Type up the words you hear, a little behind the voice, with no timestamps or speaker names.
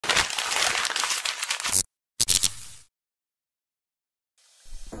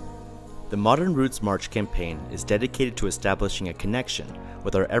The Modern Roots March campaign is dedicated to establishing a connection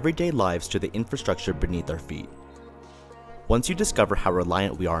with our everyday lives to the infrastructure beneath our feet. Once you discover how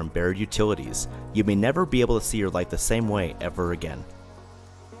reliant we are on buried utilities, you may never be able to see your life the same way ever again.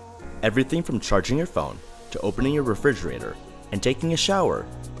 Everything from charging your phone to opening your refrigerator and taking a shower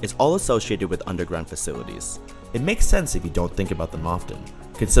is all associated with underground facilities. It makes sense if you don't think about them often,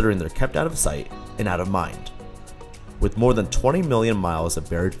 considering they're kept out of sight and out of mind. With more than 20 million miles of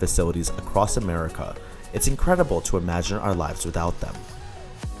buried facilities across America, it's incredible to imagine our lives without them.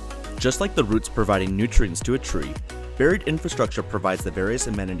 Just like the roots providing nutrients to a tree, buried infrastructure provides the various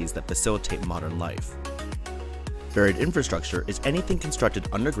amenities that facilitate modern life. Buried infrastructure is anything constructed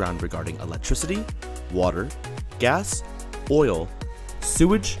underground regarding electricity, water, gas, oil,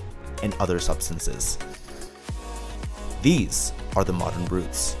 sewage, and other substances. These are the modern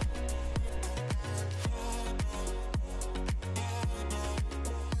roots.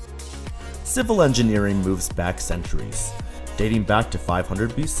 Civil engineering moves back centuries. Dating back to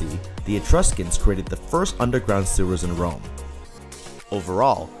 500 BC, the Etruscans created the first underground sewers in Rome.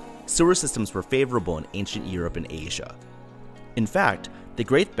 Overall, sewer systems were favorable in ancient Europe and Asia. In fact, the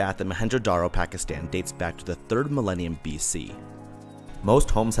Great Bath in Mohenjo-Daro, Pakistan dates back to the 3rd millennium BC. Most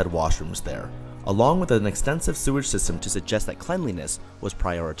homes had washrooms there, along with an extensive sewage system to suggest that cleanliness was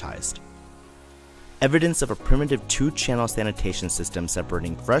prioritized. Evidence of a primitive 2-channel sanitation system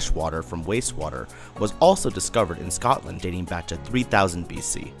separating fresh water from wastewater was also discovered in Scotland dating back to 3000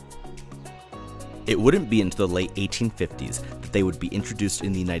 BC. It wouldn't be until the late 1850s that they would be introduced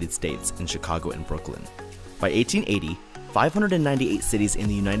in the United States in Chicago and Brooklyn. By 1880, 598 cities in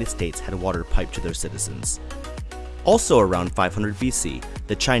the United States had water piped to their citizens. Also around 500 BC,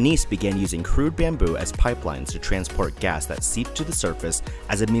 the Chinese began using crude bamboo as pipelines to transport gas that seeped to the surface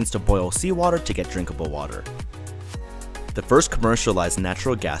as a means to boil seawater to get drinkable water. The first commercialized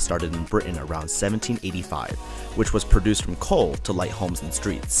natural gas started in Britain around 1785, which was produced from coal to light homes and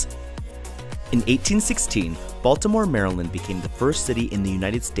streets. In 1816, Baltimore, Maryland became the first city in the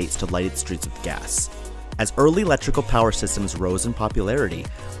United States to light its streets with gas. As early electrical power systems rose in popularity,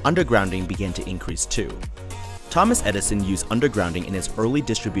 undergrounding began to increase too. Thomas Edison used undergrounding in his early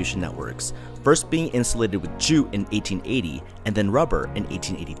distribution networks, first being insulated with jute in 1880 and then rubber in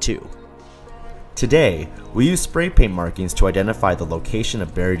 1882. Today, we use spray paint markings to identify the location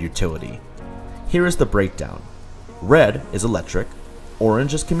of buried utility. Here is the breakdown. Red is electric,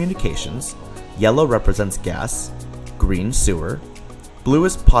 orange is communications, yellow represents gas, green sewer, blue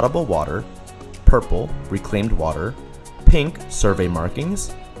is potable water, purple reclaimed water, pink survey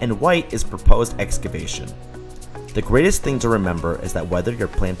markings, and white is proposed excavation. The greatest thing to remember is that whether you're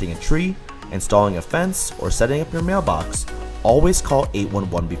planting a tree, installing a fence, or setting up your mailbox, always call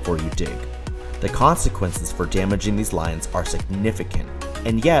 811 before you dig. The consequences for damaging these lines are significant,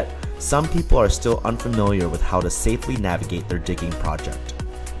 and yet, some people are still unfamiliar with how to safely navigate their digging project.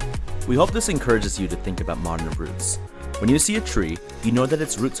 We hope this encourages you to think about modern roots. When you see a tree, you know that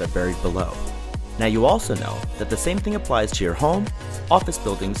its roots are buried below. Now you also know that the same thing applies to your home, office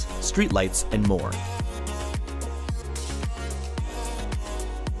buildings, streetlights, and more.